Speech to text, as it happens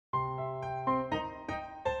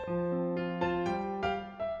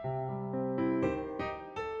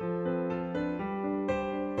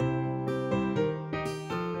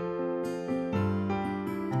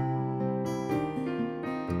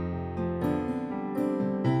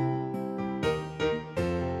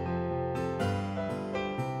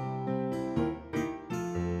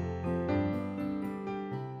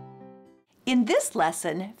In this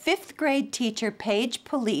lesson, 5th grade teacher Paige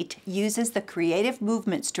Polite uses the creative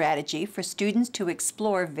movement strategy for students to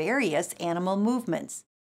explore various animal movements.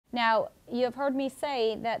 Now, you have heard me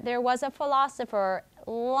say that there was a philosopher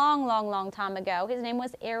long time ago. His name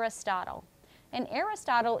was Aristotle. And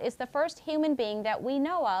Aristotle is the first human being that we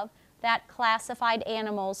know of that classified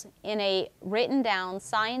animals in a written down,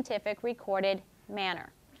 scientific, recorded manner.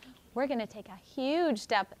 We're going to take a huge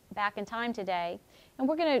step back in time today, and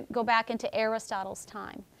we're going to go back into Aristotle's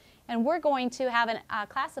time. And we're going to have a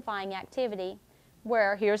classifying activity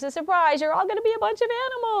where, here's a surprise, you're all going to be a bunch of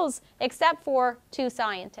animals, except for 2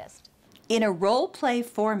 scientists. In a role-play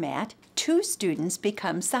format, 2 students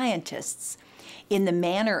become scientists. In the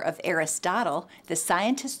manner of Aristotle, the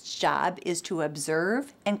scientist's job is to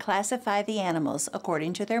observe and classify the animals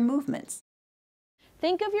according to their movements.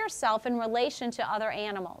 Think of yourself in relation to other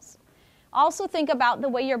animals. Also think about the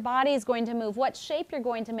way your body is going to move, what shape you're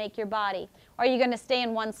going to make your body. Are you going to stay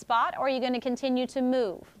in one spot, or are you going to continue to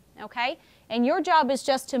move? Okay? And your job is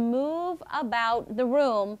just to move about the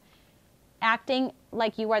room acting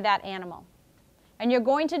like you are that animal. And you're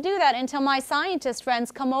going to do that until my scientist friends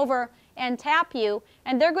come over and tap you,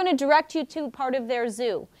 and they're going to direct you to part of their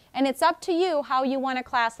zoo. And it's up to you how you want to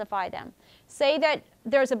classify them. Say that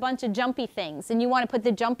there's a bunch of jumpy things, and you want to put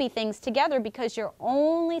the jumpy things together because you're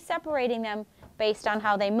only separating them based on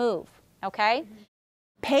how they move, okay?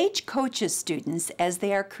 Paige coaches students as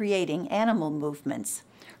they are creating animal movements.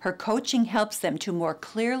 Her coaching helps them to more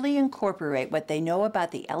clearly incorporate what they know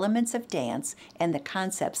about the elements of dance and the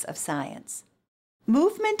concepts of science.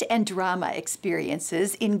 Movement and drama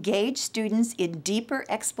experiences engage students in deeper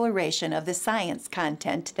exploration of the science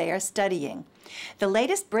content they are studying. The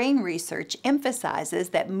latest brain research emphasizes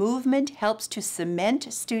that movement helps to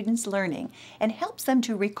cement students' learning and helps them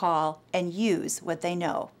to recall and use what they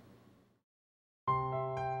know.